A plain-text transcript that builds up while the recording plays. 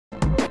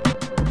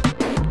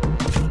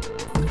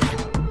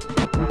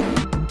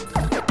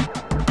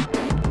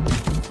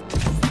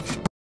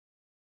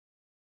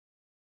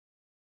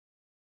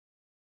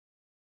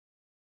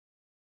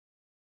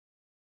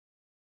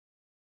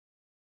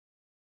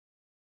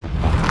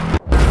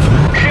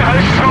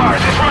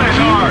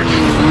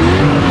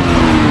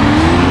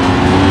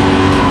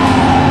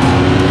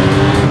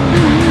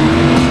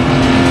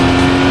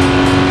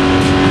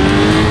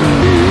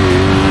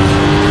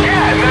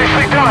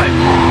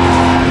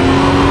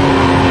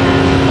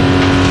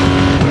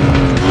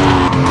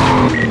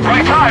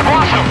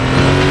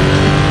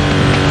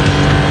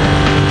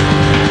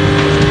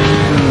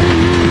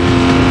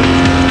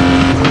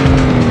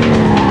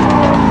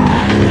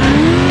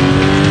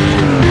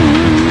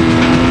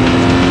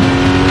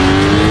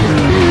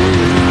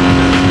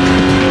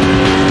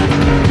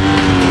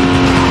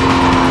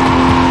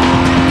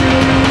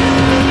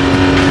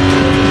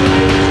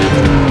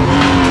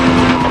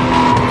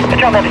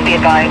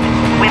advised.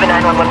 We have a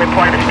 911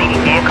 report of a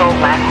speeding vehicle,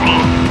 last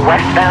seen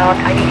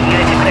westbound. I need a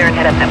unit to clear and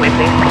head up that way,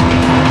 please.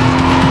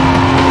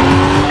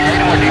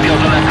 Any more details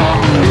on that call?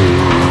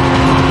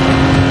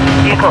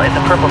 Vehicle is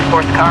a purple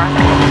sports car.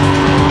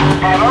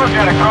 Those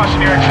got a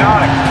cautionary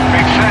exotic.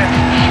 Makes sense.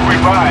 Sweet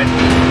ride.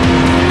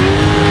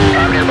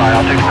 I'm nearby.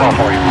 I'll take the call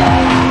for you.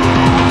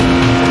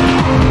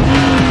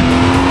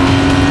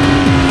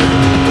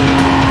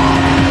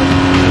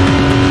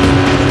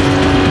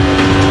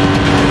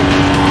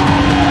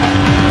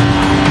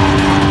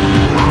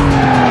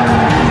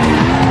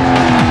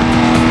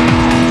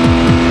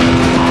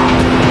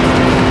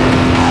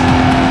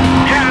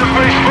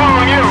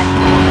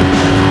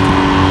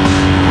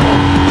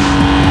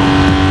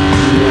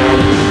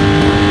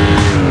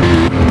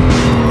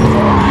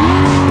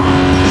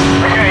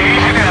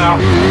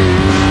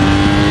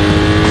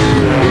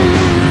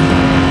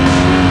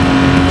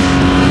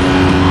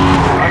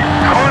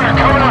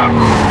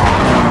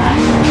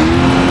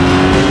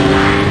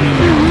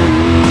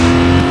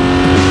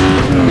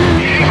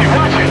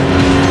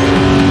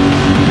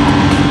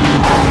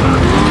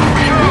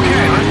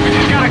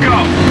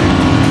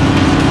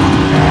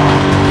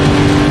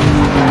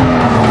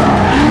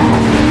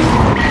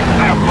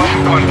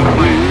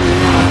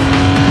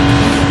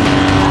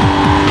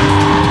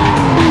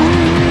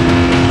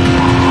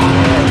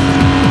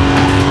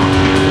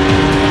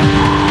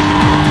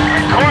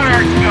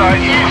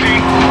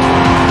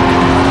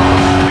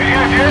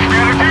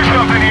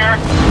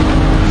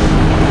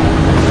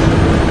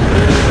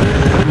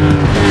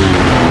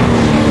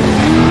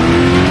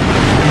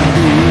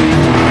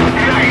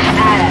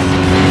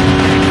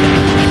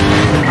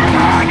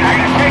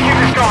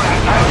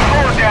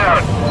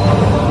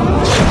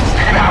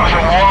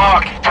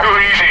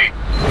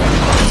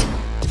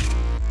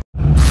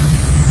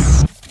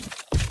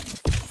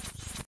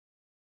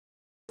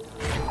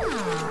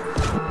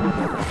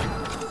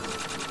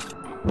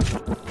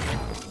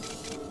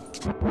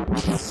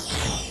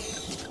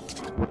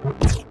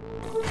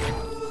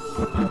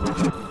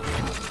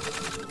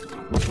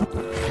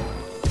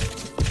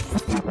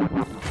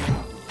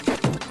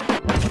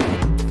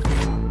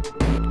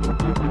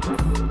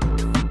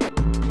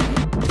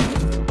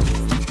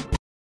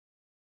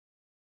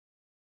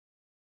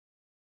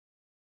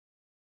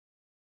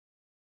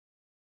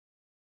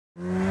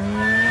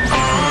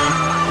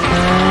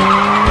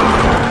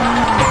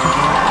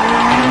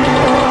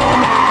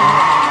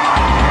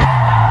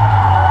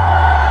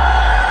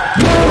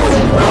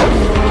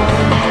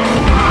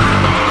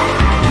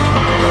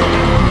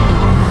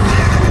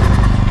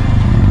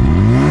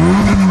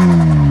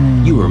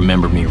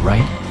 Remember me,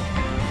 right?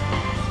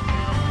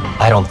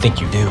 I don't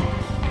think you do.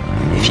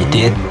 If you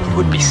did, you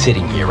wouldn't be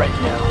sitting here right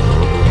now.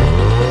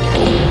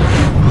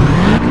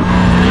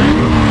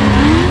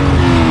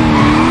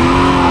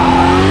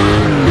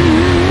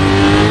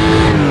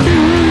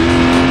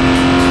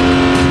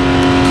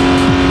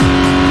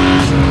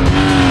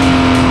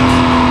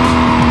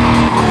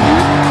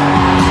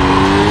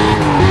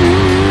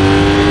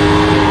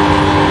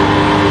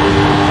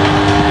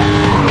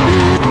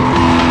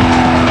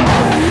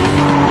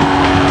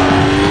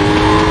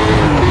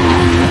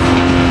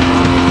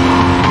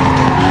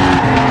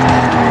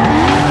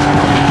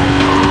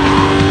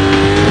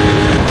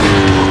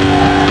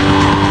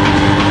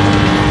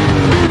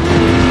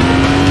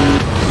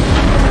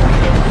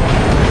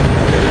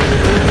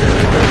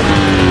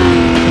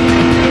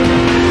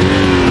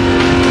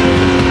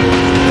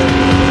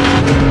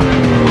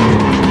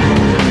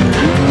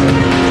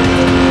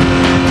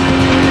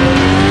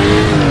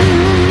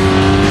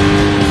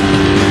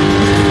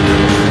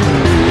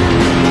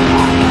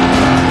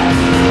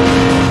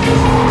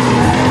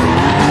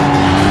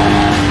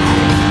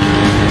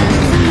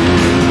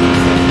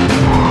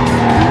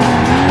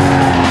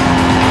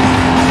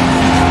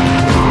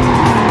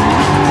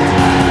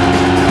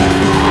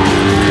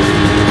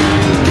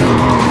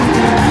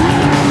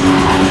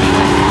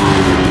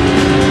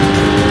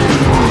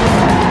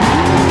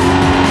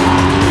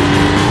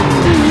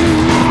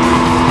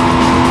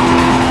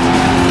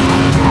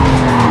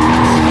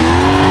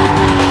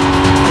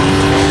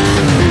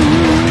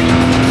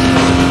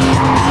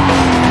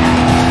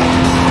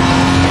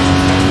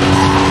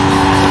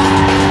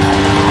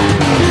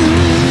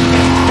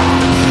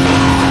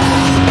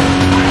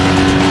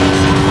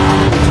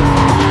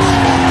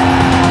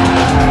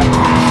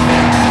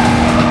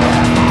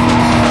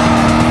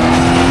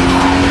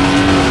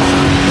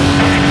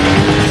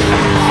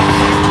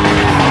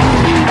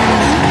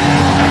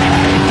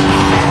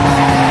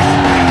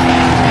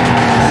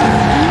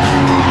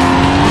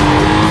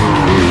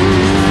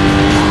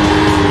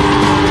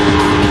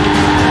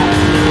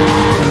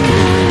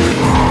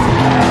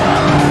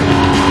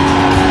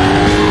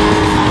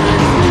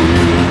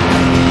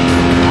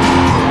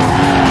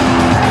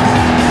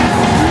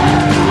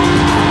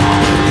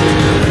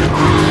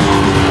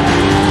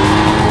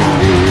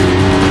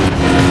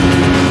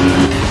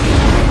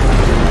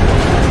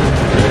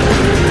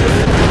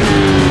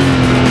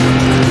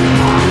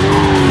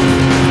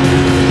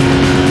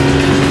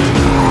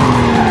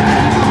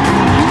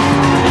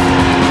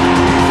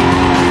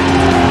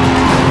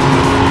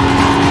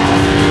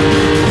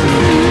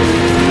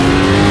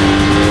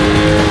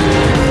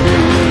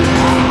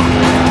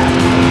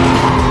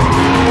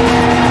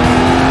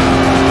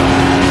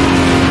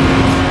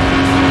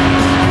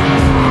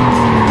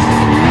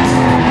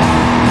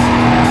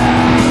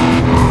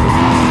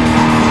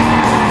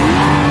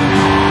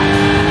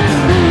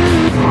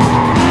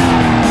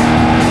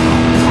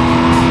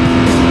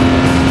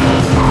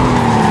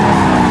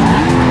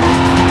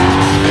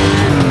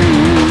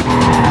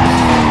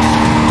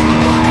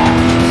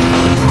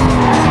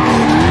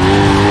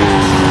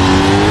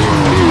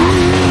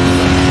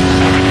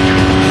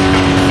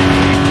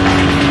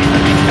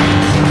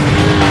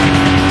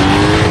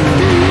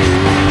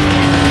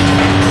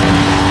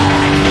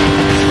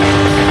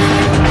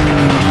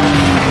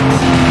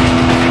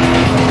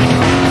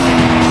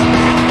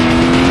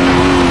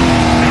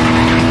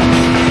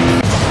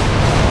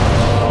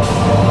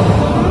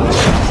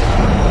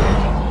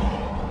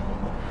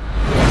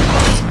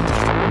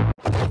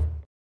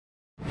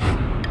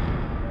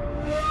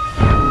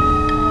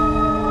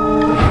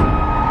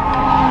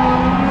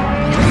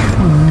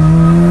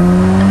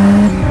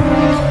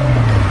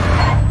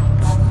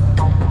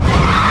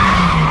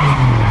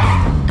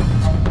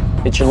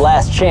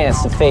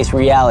 chance to face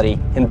reality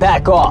and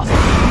back off.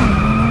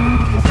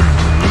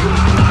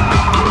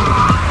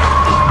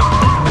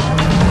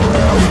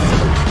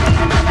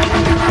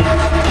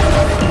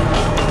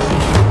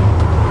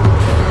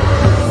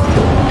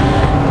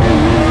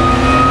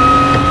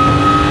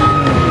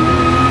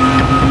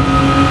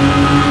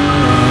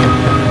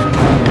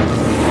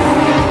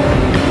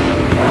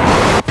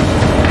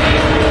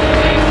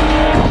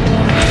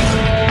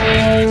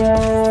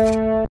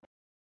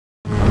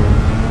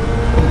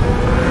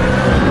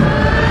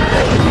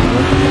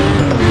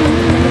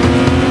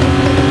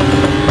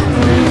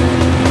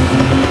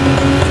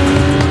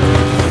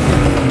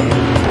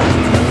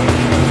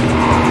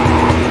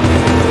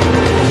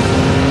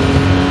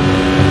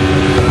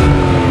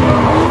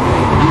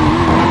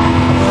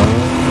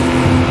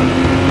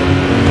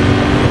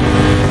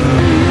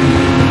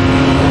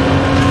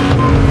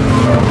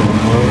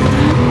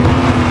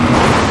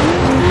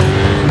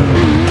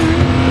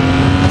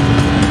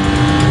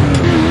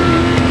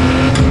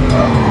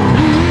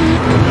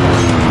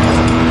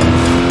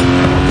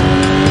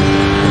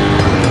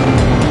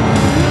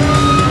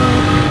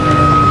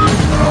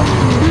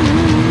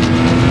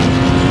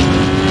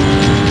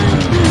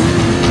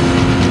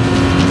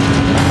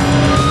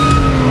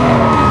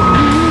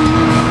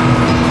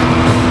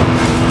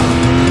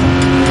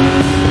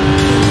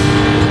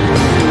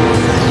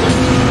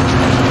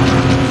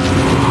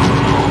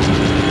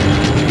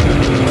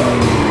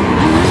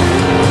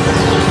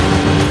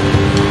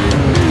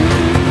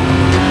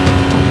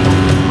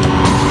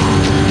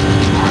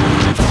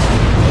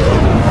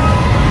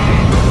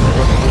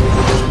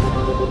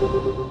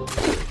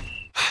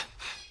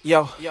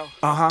 Yo,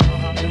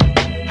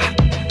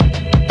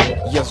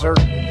 yes, sir.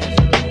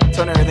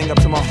 Turn everything up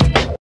tomorrow.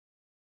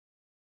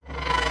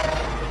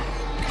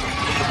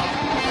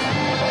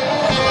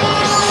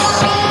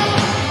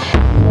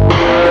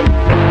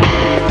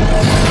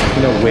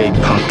 No way,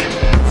 punk.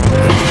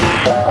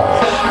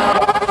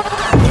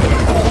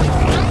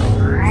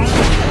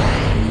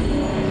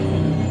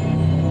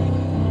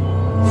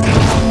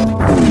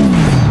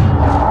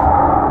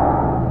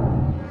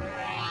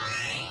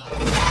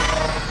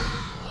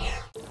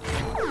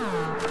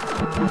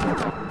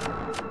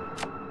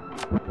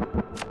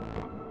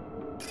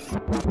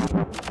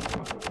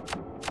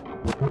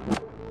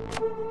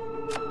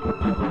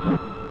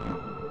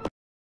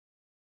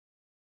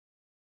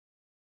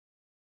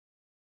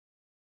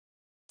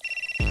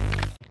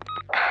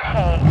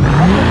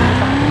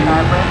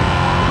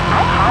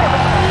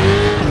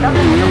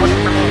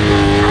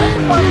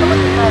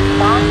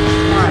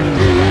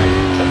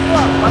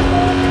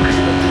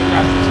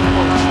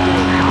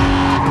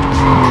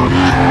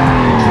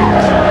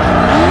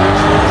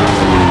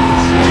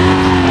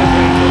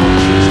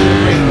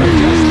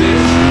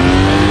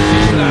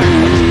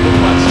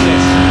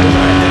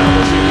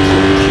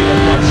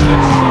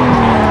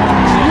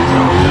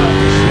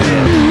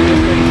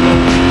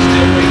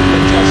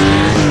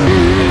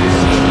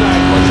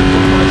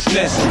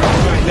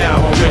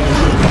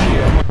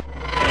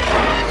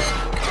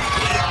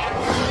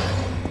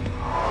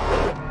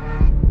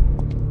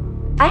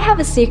 I have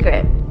a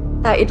secret.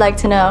 Thought you'd like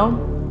to know.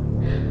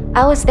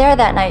 I was there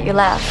that night you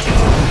left.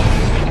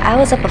 I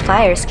was up a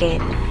fire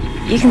escape.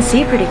 You can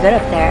see pretty good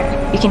up there.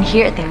 You can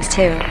hear things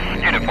too.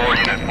 Unit 4,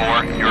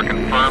 you are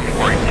confirmed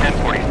for a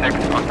 1046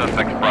 on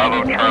suspects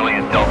Bravo, Charlie,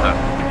 and Delta.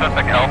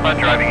 Suspect Alpha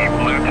driving a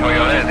blue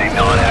Toyota is a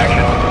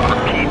non-action.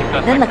 Repeat,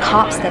 suspect Then the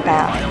cops step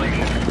out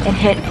and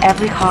hit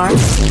every car.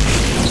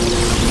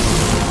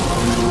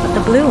 But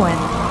the blue one,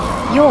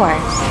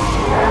 yours.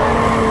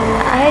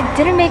 I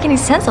didn't make any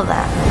sense of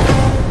that.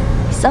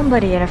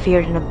 Somebody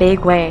interfered in a big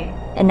way,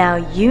 and now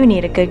you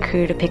need a good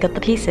crew to pick up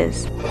the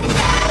pieces.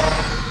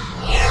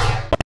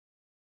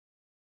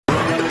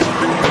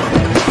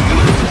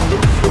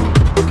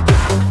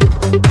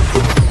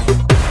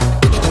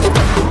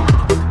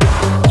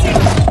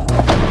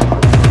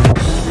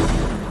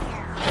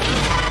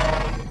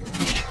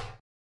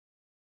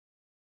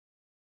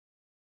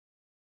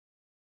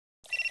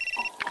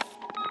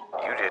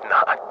 You did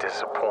not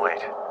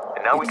disappoint.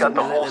 And now we got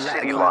the whole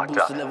city locked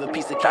up.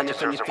 That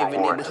deserves a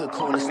reward.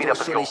 Let's meet up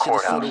at Phil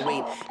Courthouse.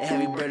 A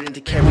heavy burden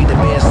to carry the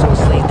man so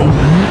slave they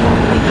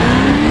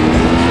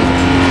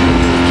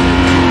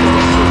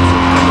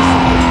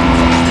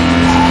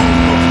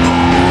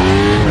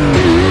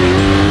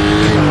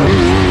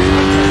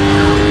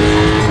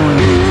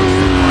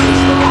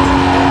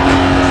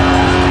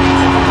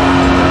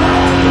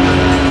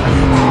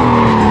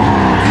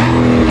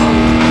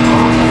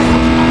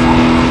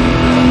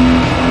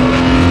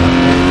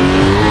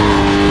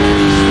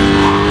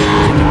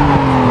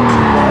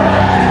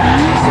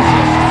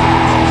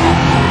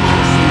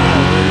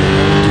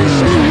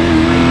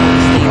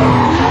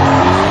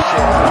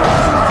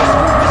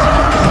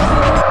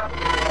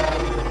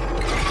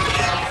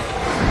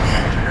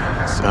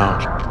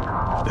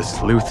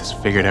Sleuth has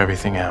figured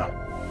everything out.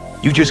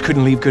 You just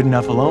couldn't leave good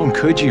enough alone,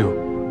 could you?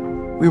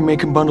 We were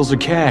making bundles of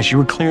cash, you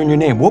were clearing your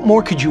name. What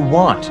more could you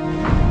want?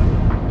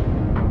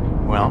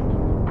 Well,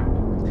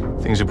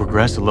 things have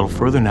progressed a little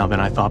further now than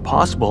I thought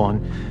possible,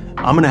 and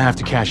I'm gonna have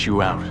to cash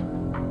you out.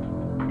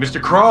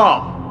 Mr.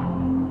 Crawl!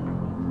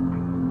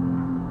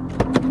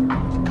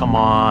 Come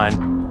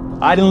on.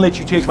 I didn't let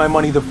you take my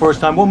money the first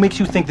time. What makes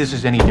you think this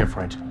is any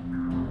different?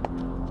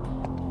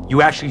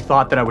 You actually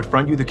thought that I would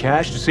front you the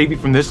cash to save you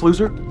from this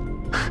loser?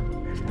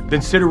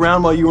 Then sit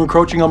around while you were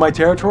encroaching on my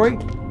territory?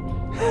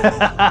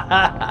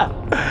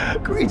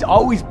 Greed's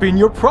always been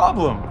your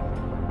problem.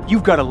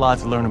 You've got a lot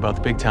to learn about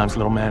the big towns,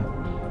 little man.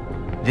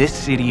 This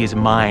city is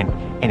mine,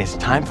 and it's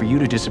time for you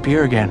to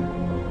disappear again.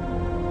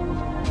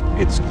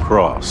 It's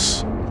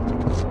Cross.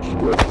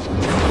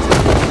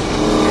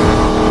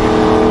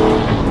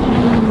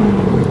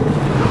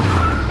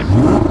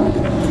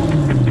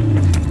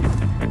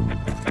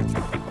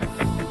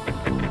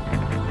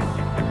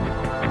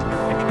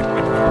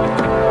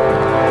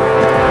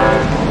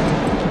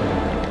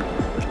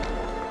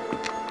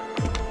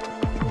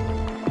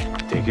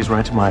 Take his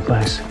right to my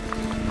place.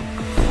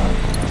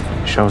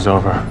 Show's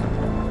over.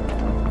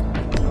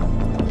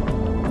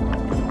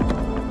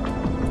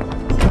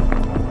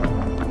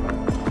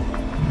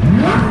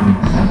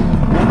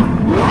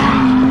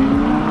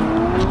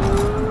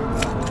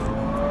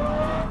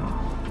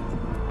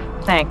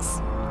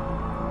 Thanks.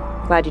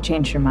 Glad you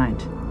changed your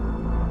mind.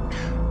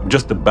 I'm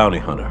just a bounty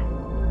hunter.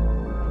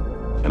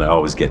 And I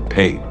always get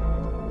paid.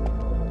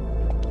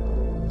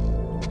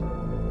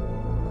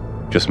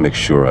 Just make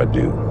sure I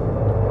do.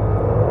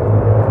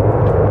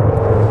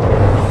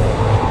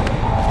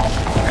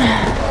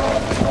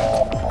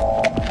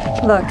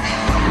 Look,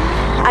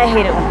 I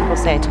hate it when people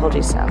say I told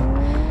you so.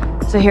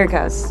 So here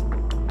goes.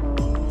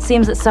 It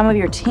seems that some of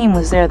your team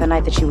was there the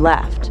night that you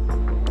left.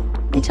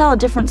 They tell a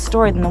different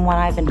story than the one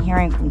I've been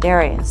hearing from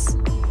Darius.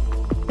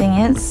 Thing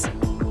is,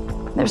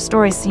 their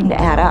stories seem to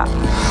add up.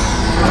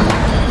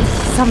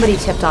 Somebody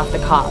tipped off the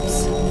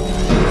cops.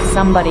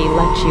 Somebody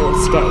let you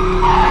escape.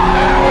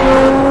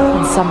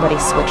 And somebody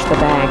switched the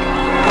bag.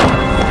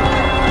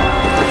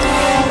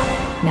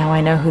 Now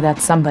I know who that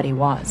somebody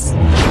was.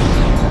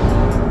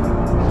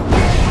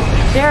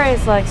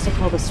 Darius likes to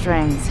pull the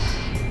strings.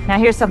 Now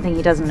here's something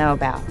he doesn't know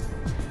about.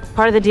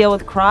 Part of the deal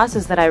with Cross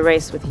is that I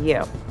race with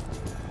you.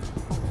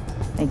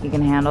 Think you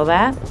can handle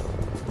that?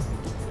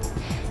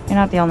 You're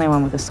not the only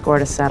one with a score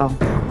to settle.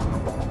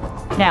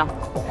 Now,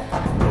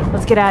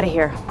 let's get out of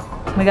here.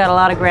 We got a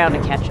lot of ground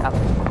to catch up.